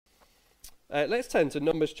Let's turn to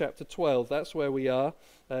Numbers chapter 12. That's where we are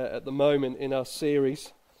at the moment in our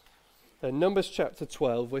series. Numbers chapter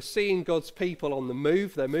 12. We're seeing God's people on the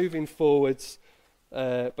move. They're moving forwards,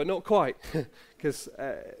 but not quite, because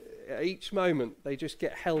at each moment they just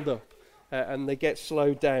get held up and they get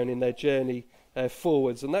slowed down in their journey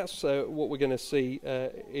forwards. And that's what we're going to see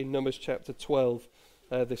in Numbers chapter 12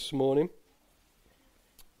 this morning.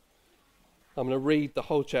 I'm going to read the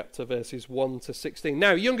whole chapter, verses 1 to 16.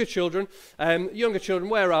 Now, younger children,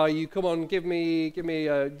 where are you? Come on, give me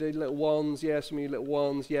the little ones. Yeah, some of you little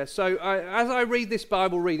ones. Yeah. So, as I read this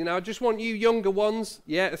Bible reading, I just want you younger ones.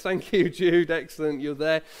 Yeah, thank you, Jude. Excellent, you're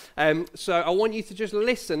there. So, I want you to just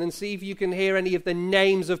listen and see if you can hear any of the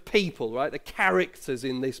names of people, right? The characters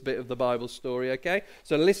in this bit of the Bible story. Okay.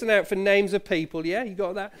 So, listen out for names of people. Yeah, you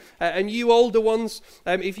got that. And you older ones,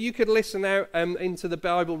 if you could listen out into the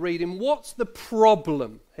Bible reading, what's the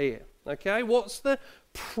problem here? Okay, what's the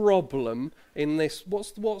problem in this?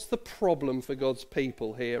 What's the problem for God's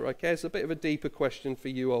people here? Okay, it's a bit of a deeper question for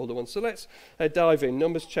you older ones. So let's dive in.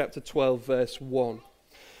 Numbers chapter 12, verse 1.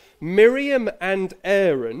 Miriam and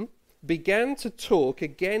Aaron began to talk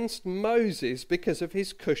against Moses because of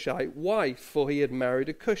his Cushite wife, for he had married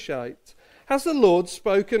a Cushite. Has the Lord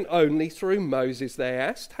spoken only through Moses, they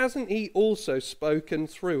asked. Hasn't he also spoken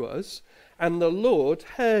through us? And the Lord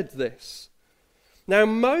heard this. Now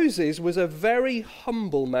Moses was a very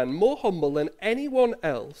humble man, more humble than anyone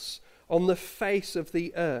else on the face of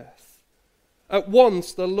the earth. At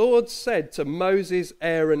once the Lord said to Moses,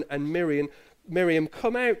 Aaron and Miriam,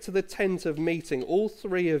 come out to the tent of meeting, all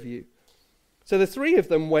three of you. So the three of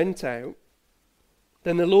them went out.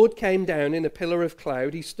 Then the Lord came down in a pillar of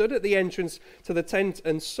cloud. He stood at the entrance to the tent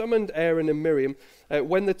and summoned Aaron and Miriam.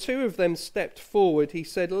 When the two of them stepped forward, he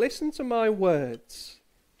said, listen to my words.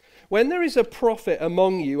 When there is a prophet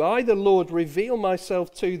among you, I, the Lord, reveal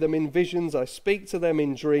myself to them in visions. I speak to them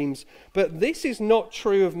in dreams. But this is not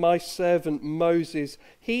true of my servant Moses.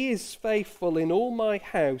 He is faithful in all my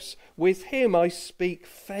house. With him I speak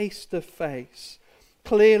face to face,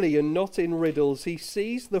 clearly and not in riddles. He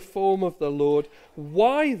sees the form of the Lord.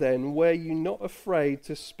 Why then were you not afraid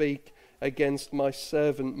to speak against my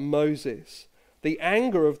servant Moses? The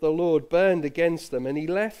anger of the Lord burned against them, and he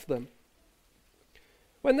left them.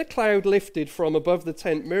 When the cloud lifted from above the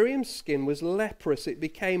tent, Miriam's skin was leprous. It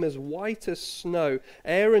became as white as snow.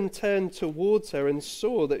 Aaron turned towards her and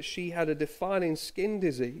saw that she had a defiling skin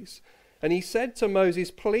disease. And he said to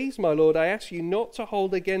Moses, please, my Lord, I ask you not to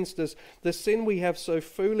hold against us the sin we have so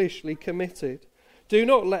foolishly committed. Do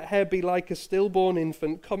not let her be like a stillborn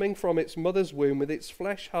infant coming from its mother's womb with its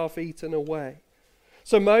flesh half eaten away.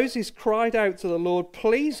 So Moses cried out to the Lord,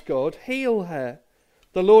 please, God, heal her.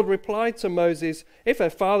 The Lord replied to Moses, if her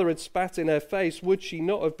father had spat in her face, would she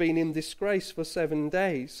not have been in disgrace for 7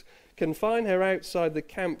 days? Confine her outside the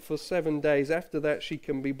camp for 7 days. After that she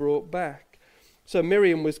can be brought back. So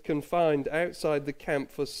Miriam was confined outside the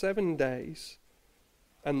camp for 7 days,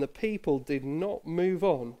 and the people did not move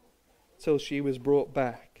on till she was brought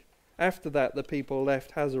back. After that the people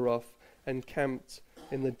left Hazeroth and camped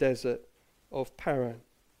in the desert of Paran.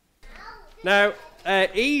 Now,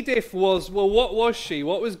 Edith was, well, what was she?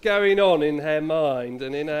 What was going on in her mind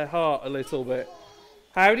and in her heart a little bit?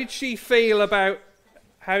 How did she feel about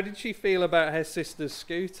her sister's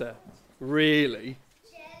scooter? Really?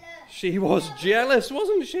 Jealous. She was jealous,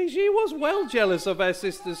 wasn't she? She was well jealous of her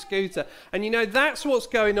sister's scooter. And you know, that's what's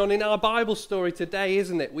going on in our Bible story today,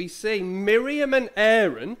 isn't it? We see Miriam and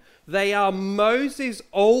Aaron, they are Moses'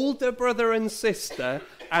 older brother and sister,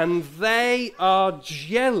 and they are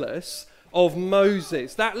jealous of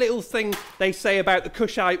Moses. That little thing they say about the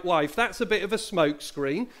Cushite wife, that's a bit of a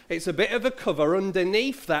smokescreen. It's a bit of a cover.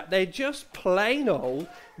 Underneath that, they're just plain old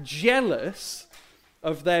jealous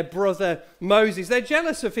of their brother Moses. They're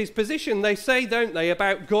jealous of his position. They say, don't they,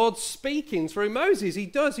 about God speaking through Moses. He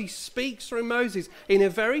does. He speaks through Moses in a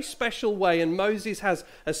very special way, and Moses has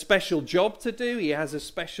a special job to do.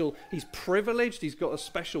 He's privileged. He's got a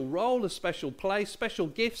special role, a special place, special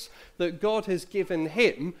gifts that God has given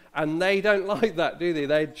him, and they don't like that, do they?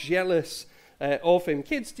 They're jealous of him.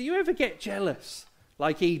 Kids, do you ever get jealous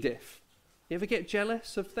like Edith? You ever get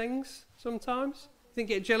jealous of things sometimes? Think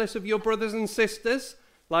get jealous of your brothers and sisters,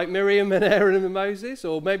 like Miriam and Aaron and Moses,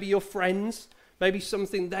 or maybe your friends, maybe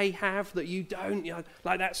something they have that you don't,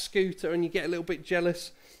 like that scooter, and you get a little bit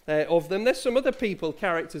jealous of them. There's some other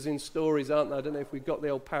characters in stories, aren't there? I don't know if we've got the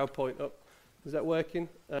old PowerPoint up. Is that working?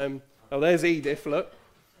 There's Edith, look.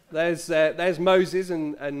 There's Moses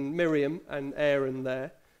and Miriam and Aaron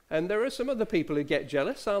there. And there are some other people who get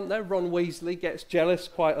jealous, aren't there? Ron Weasley gets jealous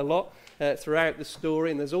quite a lot throughout the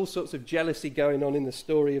story, and there's all sorts of jealousy going on in the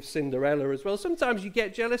story of Cinderella as well. Sometimes you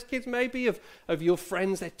get jealous, kids, maybe of your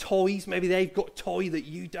friends, their toys. Maybe they've got a toy that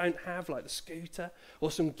you don't have, like the scooter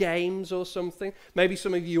or some games or something. Maybe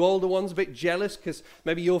some of you older ones are a bit jealous because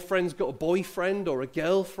maybe your friend's got a boyfriend or a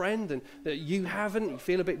girlfriend and you haven't. You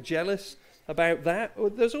feel a bit jealous about that.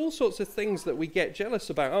 There's all sorts of things that we get jealous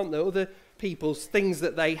about, aren't there? Other people's things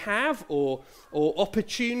that they have, or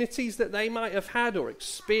opportunities that they might have had, or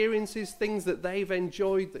experiences, things that they've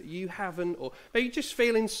enjoyed that you haven't, or maybe you just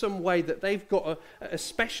feel in some way that they've got a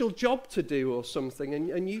special job to do or something,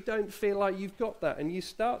 and you don't feel like you've got that, and you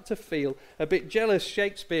start to feel a bit jealous.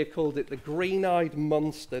 Shakespeare called it the green-eyed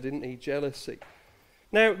monster, didn't he? Jealousy.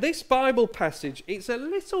 Now, this Bible passage, it's a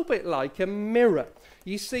little bit like a mirror.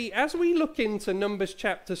 You see, as we look into Numbers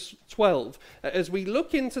chapter 12, as we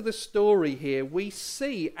look into the story here, we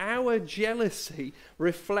see our jealousy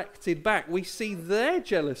reflected back. We see their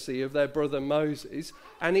jealousy of their brother Moses,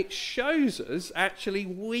 and it shows us, actually,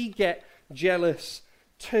 we get jealous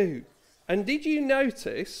too. And did you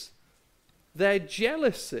notice their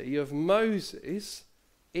jealousy of Moses,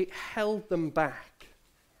 it held them back?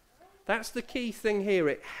 That's the key thing here.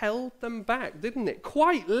 It held them back, didn't it?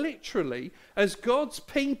 Quite literally, as God's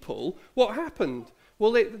people, what happened?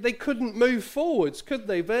 Well, they couldn't move forwards, could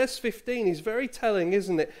they? Verse 15 is very telling,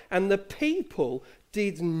 isn't it? And the people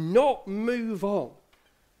did not move on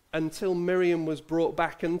until Miriam was brought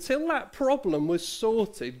back. Until that problem was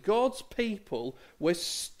sorted, God's people were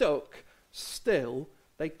stuck still.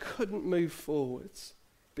 They couldn't move forwards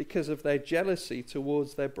because of their jealousy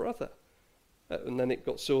towards their brother. And then it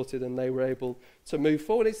got sorted and they were able to move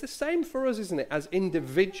forward. It's the same for us, isn't it? As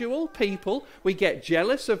individual people, we get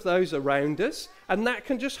jealous of those around us, and that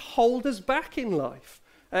can just hold us back in life.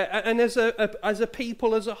 And as a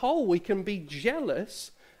people as a whole, we can be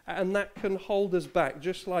jealous, and that can hold us back,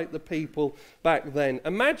 just like the people back then.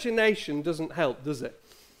 Imagination doesn't help, does it?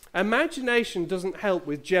 Imagination doesn't help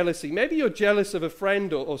with jealousy. Maybe you're jealous of a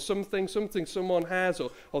friend or something someone has,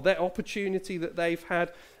 or their opportunity that they've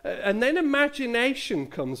had. And then imagination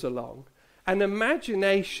comes along, and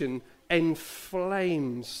imagination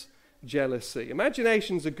inflames jealousy.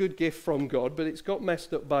 Imagination's a good gift from God, but it's got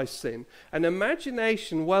messed up by sin. And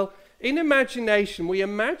imagination, well, in imagination, we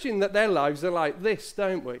imagine that their lives are like this,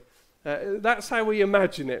 don't we? That's how we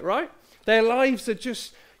imagine it, right? Their lives are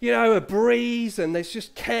just, a breeze, and it's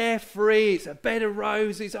just carefree. It's a bed of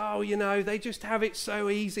roses. They just have it so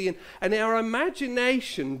easy. And our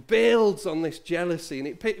imagination builds on this jealousy, and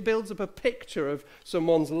it builds up a picture of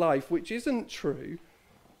someone's life, which isn't true,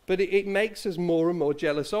 but it makes us more and more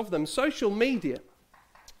jealous of them. Social media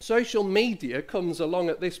comes along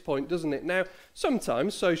at this point, doesn't it? Now,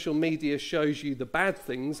 sometimes social media shows you the bad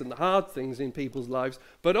things and the hard things in people's lives,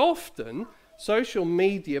 but often social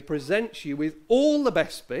media presents you with all the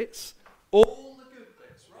best bits, all the good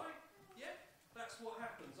bits, right? Yeah, that's what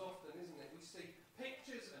happens often, isn't it? We see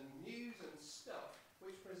pictures and news and stuff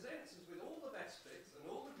which presents us with all the best bits and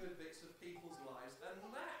all the good bits of people's lives, and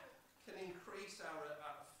that can increase our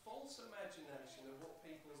false imagination of what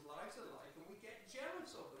people's lives are like, and we get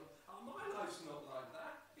jealous of them. Oh, my life's not like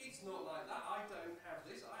that. It's not like that. I don't have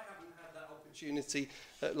this. I haven't had that opportunity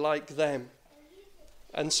like them.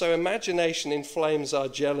 And so imagination inflames our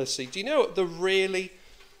jealousy. Do you know what the really,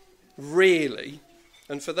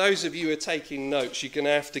 and for those of you who are taking notes, you're going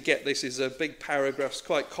to have to get this as a big paragraph. It's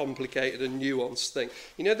quite complicated and nuanced thing.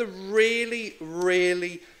 You know the really,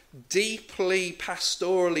 really deeply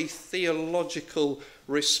pastorally theological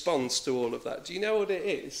response to all of that? Do you know what it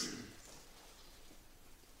is?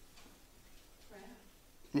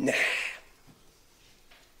 Nah.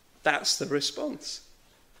 That's the response.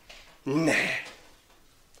 Nah.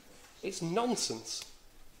 It's nonsense.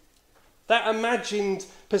 That imagined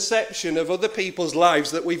perception of other people's lives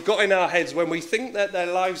that we've got in our heads when we think that their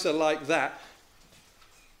lives are like that,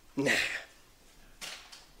 nah.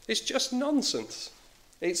 It's just nonsense.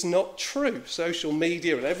 It's not true. Social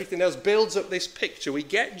media and everything else builds up this picture. We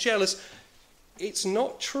get jealous. It's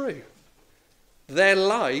not true. Their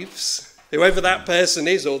lives, whoever that person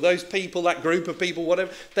is, or those people, that group of people,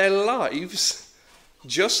 whatever, their lives,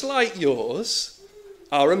 just like yours,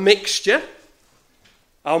 are a mixture,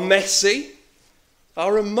 are messy,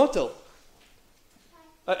 are a muddle.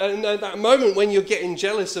 And at that moment when you're getting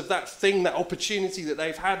jealous of that thing, that opportunity that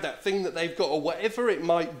they've had, that thing that they've got, or whatever it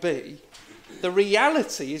might be, the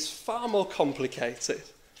reality is far more complicated.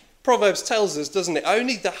 Proverbs tells us, doesn't it?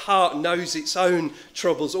 Only the heart knows its own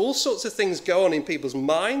troubles. All sorts of things go on in people's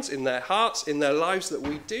minds, in their hearts, in their lives that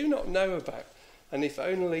we do not know about. And if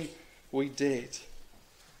only we did.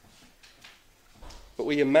 but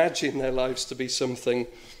we imagine their lives to be something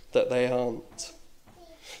that they aren't.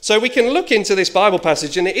 So we can look into this Bible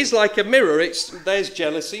passage, and it is like a mirror. There's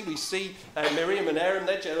jealousy. We see Miriam and Aaron,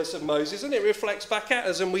 they're jealous of Moses, and it reflects back at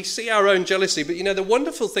us, and we see our own jealousy. But the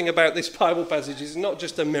wonderful thing about this Bible passage is not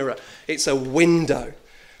just a mirror, it's a window.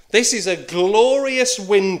 This is a glorious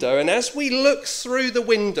window, and as we look through the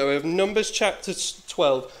window of Numbers chapter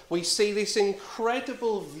 12, we see this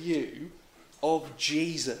incredible view of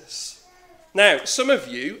Jesus. Now, some of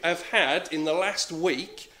you have had in the last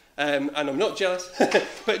week, and I'm not jealous,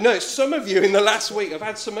 but no, some of you in the last week have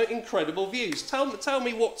had some incredible views. Tell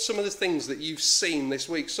me what some of the things that you've seen this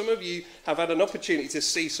week. Some of you have had an opportunity to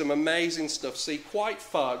see some amazing stuff, see quite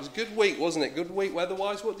far. It was a good week, wasn't it? Good week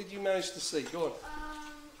weather-wise. What did you manage to see? Go on.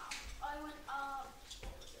 I went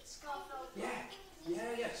Scafell. Yeah.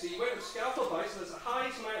 So you went to Scafell Bay, so that's the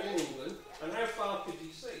highest mountain in England. And how far could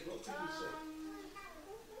you see? What could you see?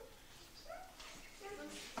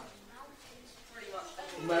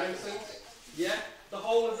 Mountains, yeah. The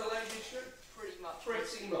whole of the Lake District? Pretty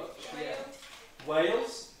much, yeah.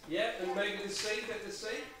 Wales, yeah. And maybe the sea, bit of the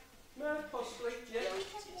sea? No, possibly, yeah.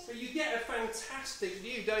 But you get a fantastic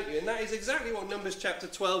view, don't you? And that is exactly what Numbers chapter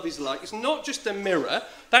 12 is like. It's not just a mirror.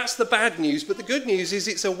 That's the bad news. But the good news is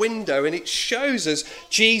it's a window, and it shows us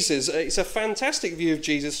Jesus. It's a fantastic view of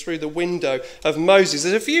Jesus through the window of Moses.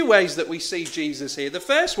 There's a few ways that we see Jesus here. The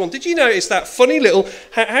first one, did you notice that funny little...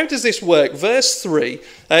 How does this work? Verse 3.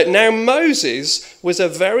 Now Moses was a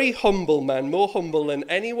very humble man, more humble than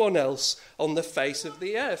anyone else on the face of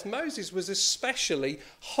the earth. Moses was especially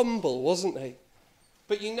humble, wasn't he?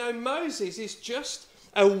 But Moses is just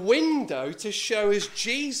a window to show us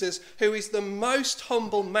Jesus, who is the most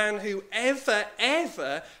humble man who ever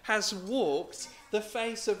has walked the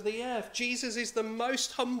face of the earth. Jesus is the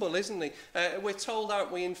most humble, isn't he? We're told,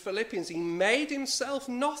 aren't we, in Philippians, he made himself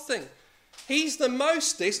nothing. He's the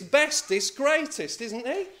mostest, bestest, greatest, isn't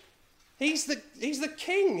he? He's the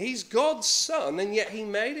king. He's God's son, and yet he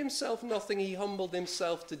made himself nothing. He humbled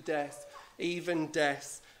himself to death, even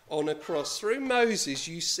death on a cross. Through Moses,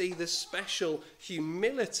 you see the special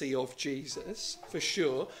humility of Jesus, for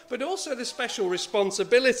sure, but also the special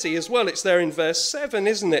responsibility as well. It's there in verse 7,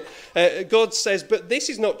 isn't it? God says, "But this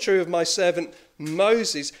is not true of my servant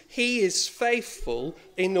Moses. He is faithful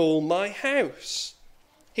in all my house."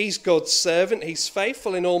 He's God's servant. He's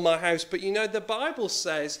faithful in all my house. But the Bible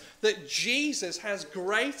says that Jesus has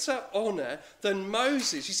greater honour than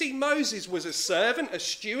Moses. You see, Moses was a servant, a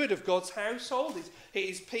steward of God's household,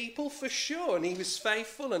 his people for sure, and he was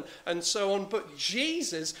faithful and so on. But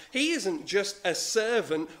Jesus, he isn't just a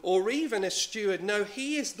servant or even a steward. No,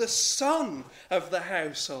 he is the son of the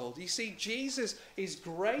household. You see, Jesus is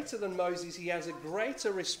greater than Moses. He has a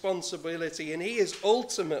greater responsibility, and he is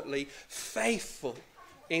ultimately faithful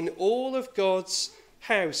in all of God's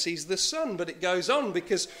house. He's the son. But it goes on,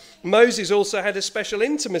 because Moses also had a special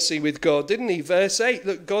intimacy with God, didn't he? Verse 8,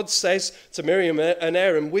 that God says to Miriam and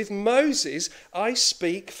Aaron, "With Moses I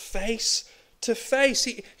speak face to face."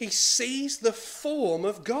 He sees the form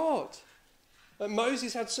of God. And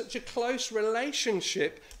Moses had such a close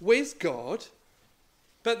relationship with God.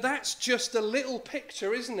 But that's just a little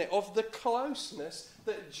picture, isn't it, of the closeness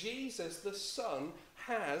that Jesus, the Son,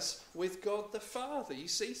 has with God the Father. You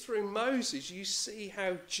see, through Moses, you see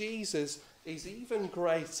how Jesus is even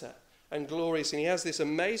greater and glorious, and he has this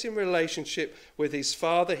amazing relationship with his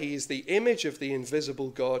Father. He is the image of the invisible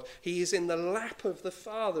God. He is in the lap of the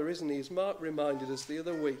Father, isn't he? As Mark reminded us the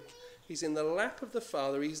other week, he's in the lap of the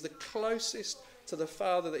Father. He's the closest to the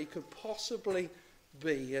Father that he could possibly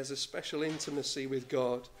be. He has a special intimacy with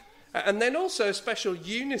God, and then also a special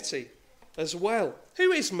unity as well.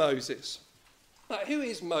 Who is Moses? Who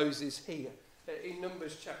is Moses here in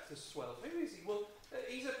Numbers chapter 12? Who is he? Well,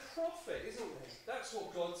 he's a prophet, isn't he? That's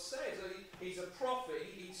what God says. He's a prophet.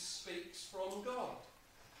 He speaks from God.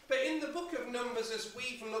 But in the book of Numbers, as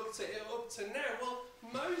we've looked at it up to now, well,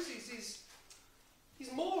 Moses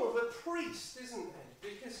he's more of a priest, isn't he?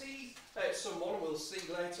 Because he's someone we'll see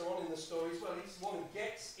later on in the story as well. He's one who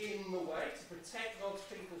gets in the way to protect God's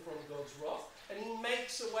people from God's wrath. And he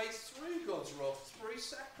makes a way through God's wrath, through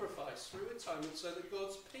sacrifice, through atonement, so that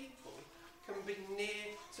God's people can be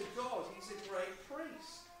near to God. He's a great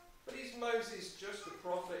priest. But is Moses just a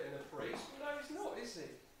prophet and a priest? No, he's not, is he?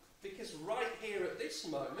 Because right here at this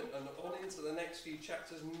moment, and on into the next few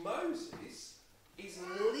chapters, Moses is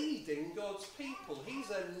leading God's people. He's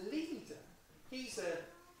a leader.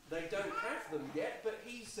 They don't have them yet, but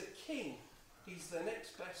he's the king. He's the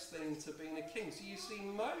next best thing to being a king. So you see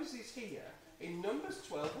Moses here in Numbers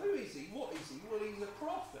 12. Who is he? What is he? Well, he's a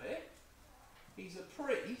prophet, he's a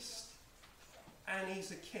priest, and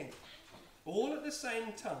he's a king. all at the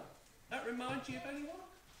same time. That reminds you of anyone?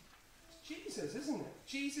 It's Jesus, isn't it?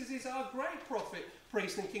 Jesus is our great prophet,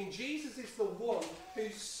 priest and king. Jesus is the one who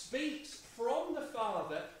speaks from the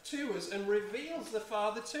Father to us and reveals the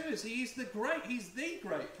Father to us. He's the great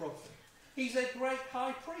prophet. He's a great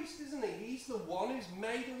high priest, isn't he? He's the one who's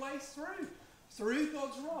made a way through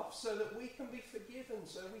God's wrath, so that we can be forgiven,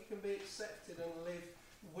 so we can be accepted and live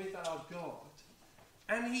with our God.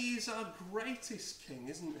 And he is our greatest king,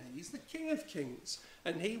 isn't he? He's the King of Kings,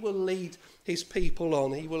 and he will lead his people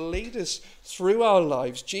on. He will lead us through our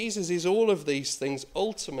lives. Jesus is all of these things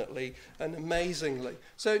ultimately and amazingly.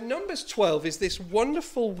 So Numbers 12 is this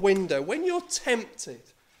wonderful window. When you're tempted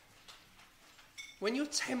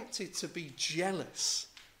to be jealous,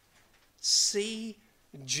 see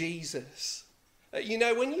Jesus. You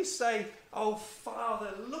know, when you say, oh,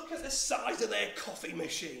 Father, look at the size of their coffee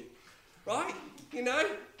machine, right? You know,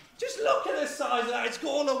 just look at the size of that. It's got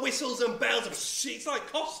all the whistles and bells. It's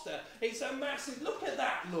like Costa. It's a massive, look at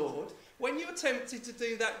that, Lord. When you're tempted to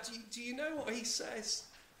do that, do you know what he says?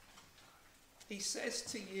 He says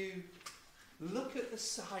to you, look at the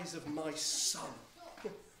size of my son.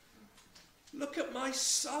 Look at my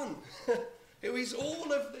son, who is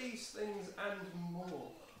all of these things and more.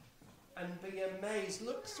 And be amazed.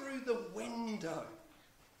 Look through the window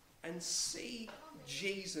and see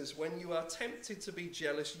Jesus. When you are tempted to be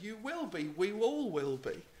jealous, you will be. We all will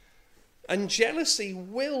be. And jealousy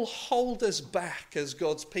will hold us back as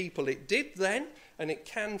God's people. It did then, and it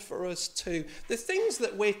can for us too. The things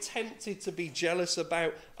that we're tempted to be jealous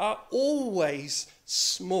about are always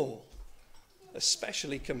small,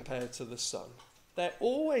 especially compared to the Son. They're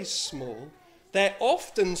always small. They're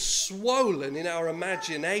often swollen in our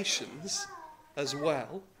imaginations as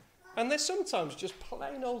well. And they're sometimes just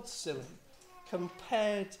plain old silly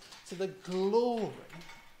compared to the glory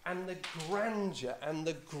and the grandeur and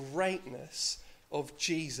the greatness of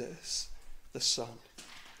Jesus, the Son.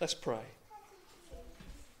 Let's pray.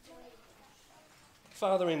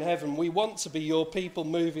 Father in heaven, we want to be your people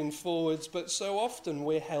moving forwards, but so often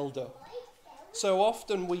we're held up. So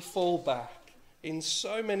often we fall back in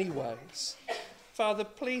so many ways. Father,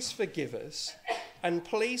 please forgive us, and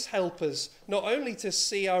please help us not only to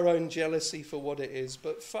see our own jealousy for what it is,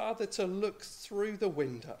 but Father, to look through the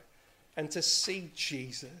window and to see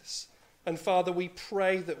Jesus. And Father, we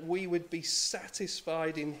pray that we would be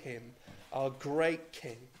satisfied in him, our great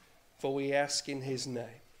King, for we ask in his name.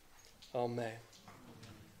 Amen.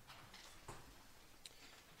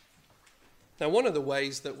 Now, one of the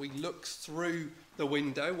ways that we look through the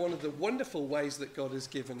window, one of the wonderful ways that God has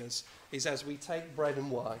given us, is as we take bread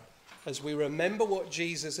and wine, as we remember what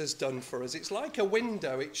Jesus has done for us. It's like a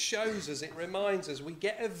window. It shows us, it reminds us, we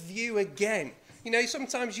get a view again. You know,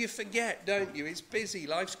 sometimes you forget, don't you? It's busy,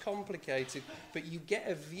 life's complicated, but you get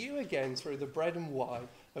a view again through the bread and wine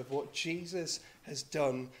of what Jesus has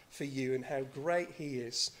done for you and how great he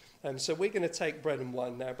is. So we're going to take bread and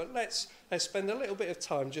wine now, but let's spend a little bit of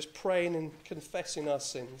time just praying and confessing our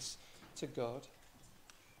sins to God.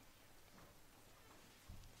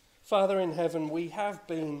 Father in heaven, we have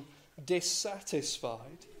been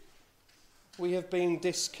dissatisfied. We have been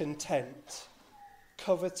discontent,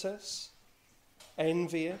 covetous,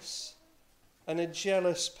 envious, and a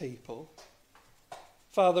jealous people.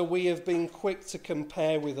 Father, we have been quick to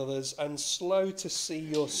compare with others and slow to see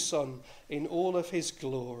your Son in all of his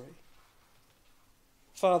glory.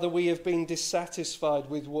 Father, we have been dissatisfied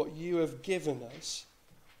with what you have given us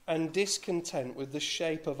and discontent with the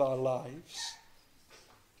shape of our lives.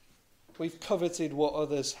 We've coveted what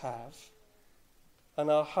others have,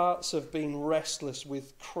 and our hearts have been restless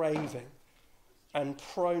with craving and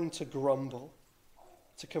prone to grumble,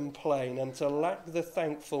 to complain, and to lack the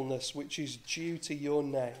thankfulness which is due to your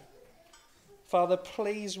name. Father,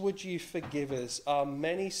 please would you forgive us our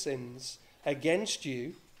many sins against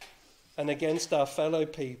you and against our fellow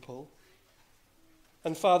people.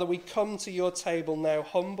 And Father, we come to your table now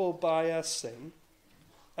humbled by our sin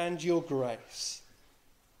and your grace.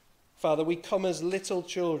 Father, we come as little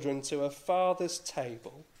children to a Father's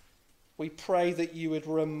table. We pray that you would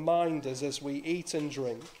remind us as we eat and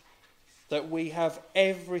drink that we have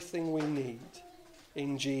everything we need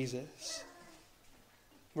in Jesus.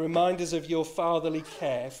 Remind us of your fatherly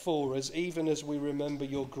care for us, even as we remember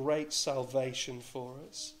your great salvation for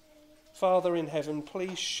us. Father in heaven,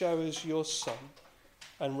 please show us your Son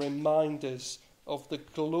and remind us of the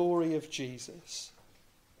glory of Jesus,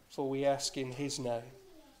 for we ask in his name.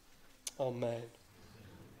 Amen.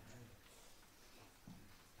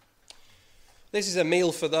 This is a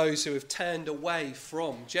meal for those who have turned away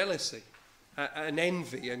from jealousy. and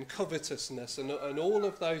envy and covetousness and all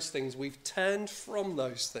of those things. We've turned from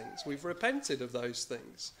those things. We've repented of those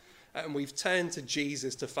things. And we've turned to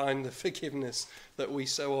Jesus to find the forgiveness that we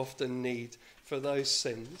so often need for those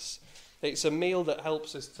sins. It's a meal that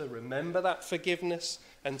helps us to remember that forgiveness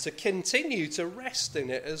and to continue to rest in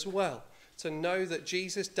it as well. To know that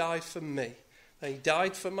Jesus died for me. And he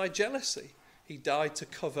died for my jealousy. He died to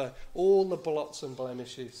cover all the blots and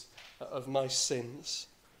blemishes of my sins.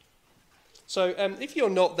 So if you're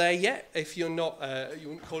not there yet, if you're not, you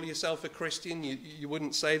wouldn't call yourself a Christian, you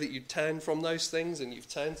wouldn't say that you've turned from those things and you've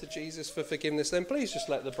turned to Jesus for forgiveness, then please just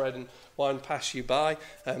let the bread and wine pass you by.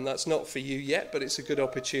 That's not for you yet, but it's a good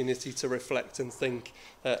opportunity to reflect and think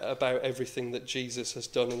about everything that Jesus has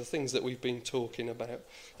done and the things that we've been talking about.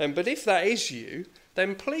 But if that is you,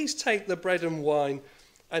 then please take the bread and wine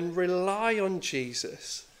and rely on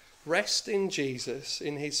Jesus. Rest in Jesus,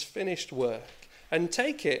 in his finished work, and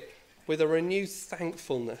take it with a renewed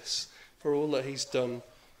thankfulness for all that he's done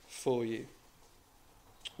for you.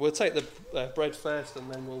 We'll take the bread first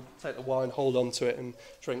and then we'll take the wine, hold on to it and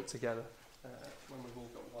drink together when we've all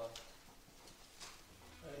got wine.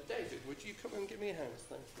 David, would you come and give me a hand?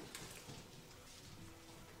 Thank you.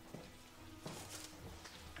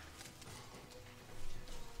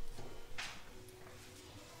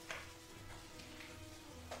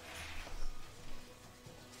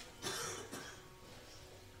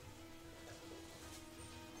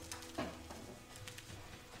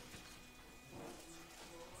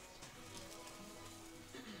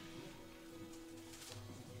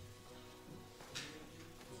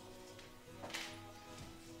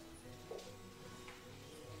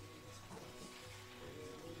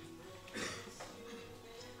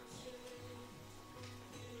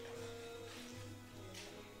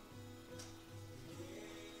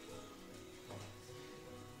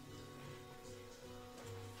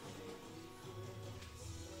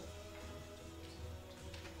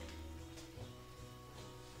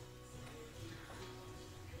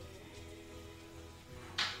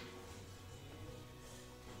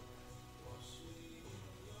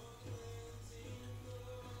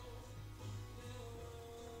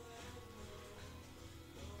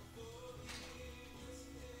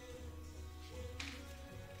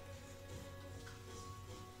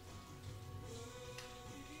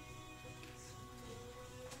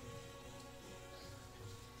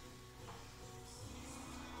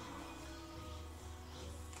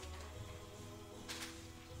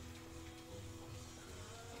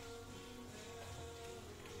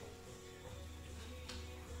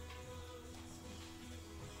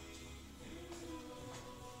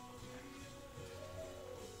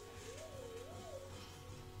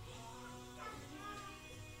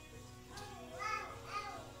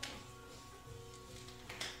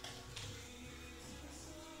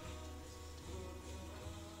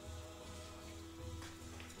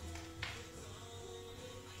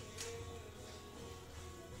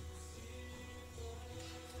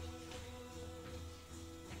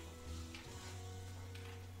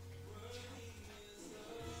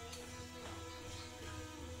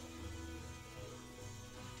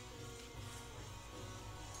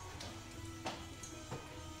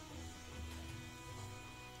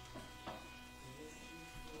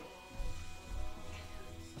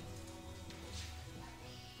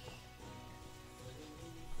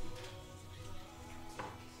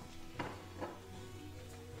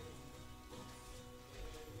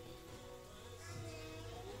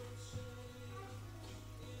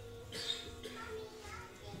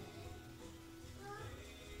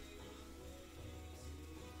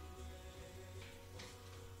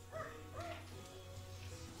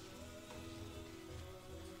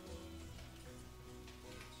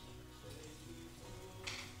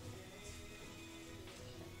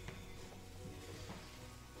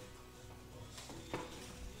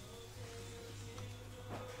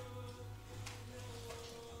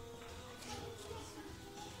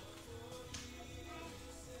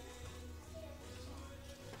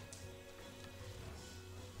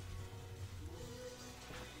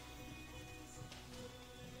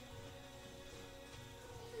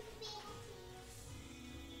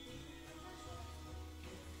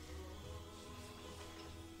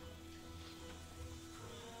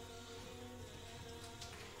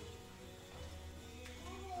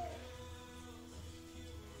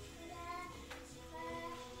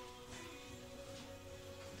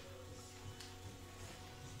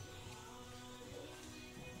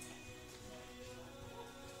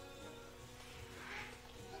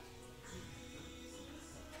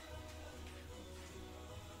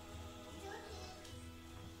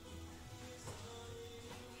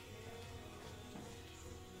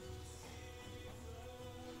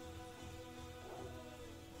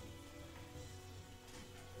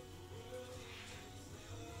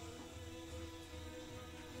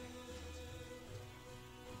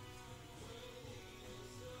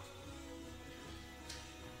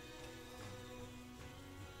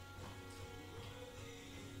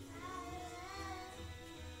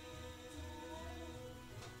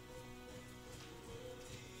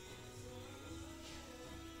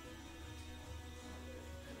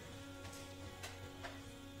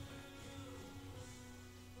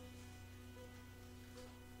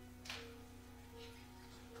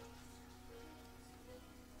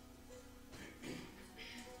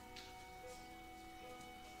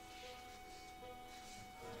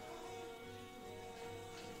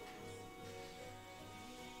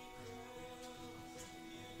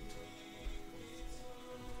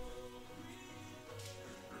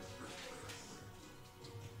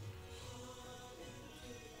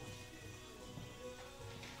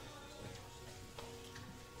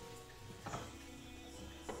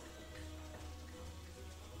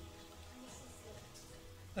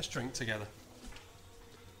 Let's drink together.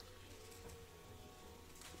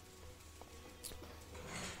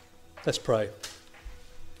 Let's pray.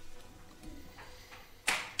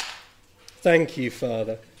 Thank you,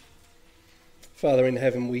 Father. Father in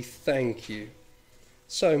heaven, we thank you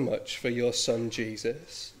so much for your Son,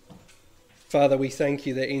 Jesus. Father, we thank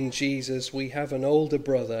you that in Jesus we have an older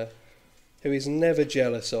brother who is never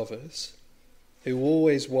jealous of us, who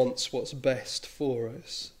always wants what's best for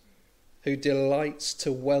us, who delights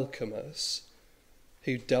to welcome us,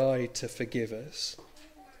 who died to forgive us.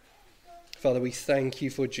 Father, we thank you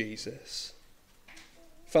for Jesus.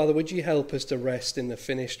 Father, would you help us to rest in the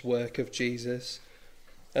finished work of Jesus?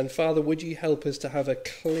 And Father, would you help us to have a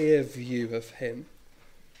clear view of him?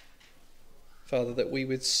 Father, that we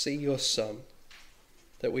would see your Son,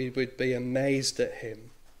 that we would be amazed at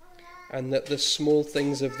him, and that the small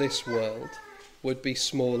things of this world would be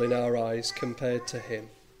small in our eyes compared to him.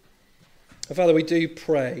 And Father, we do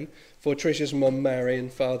pray for Tricia's mum, Mary,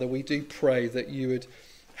 and Father, we do pray that you would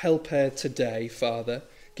help her today, Father.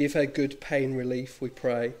 Give her good pain relief, we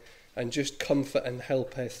pray, and just comfort and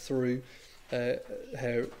help her through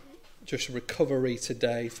her just recovery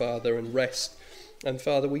today, Father, and rest. And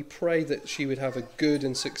Father, we pray that she would have a good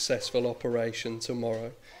and successful operation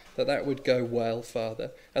tomorrow, that would go well,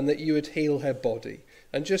 Father, and that you would heal her body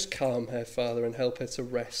and just calm her, Father, and help her to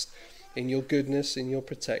rest in your goodness, in your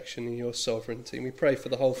protection, in your sovereignty. And we pray for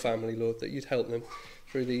the whole family, Lord, that you'd help them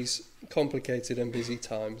through these complicated and busy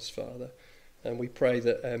times, Father. And we pray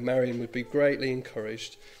that Marion would be greatly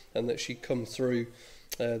encouraged and that she'd come through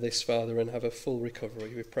this, Father, and have a full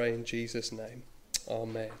recovery. We pray in Jesus' name.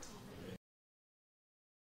 Amen.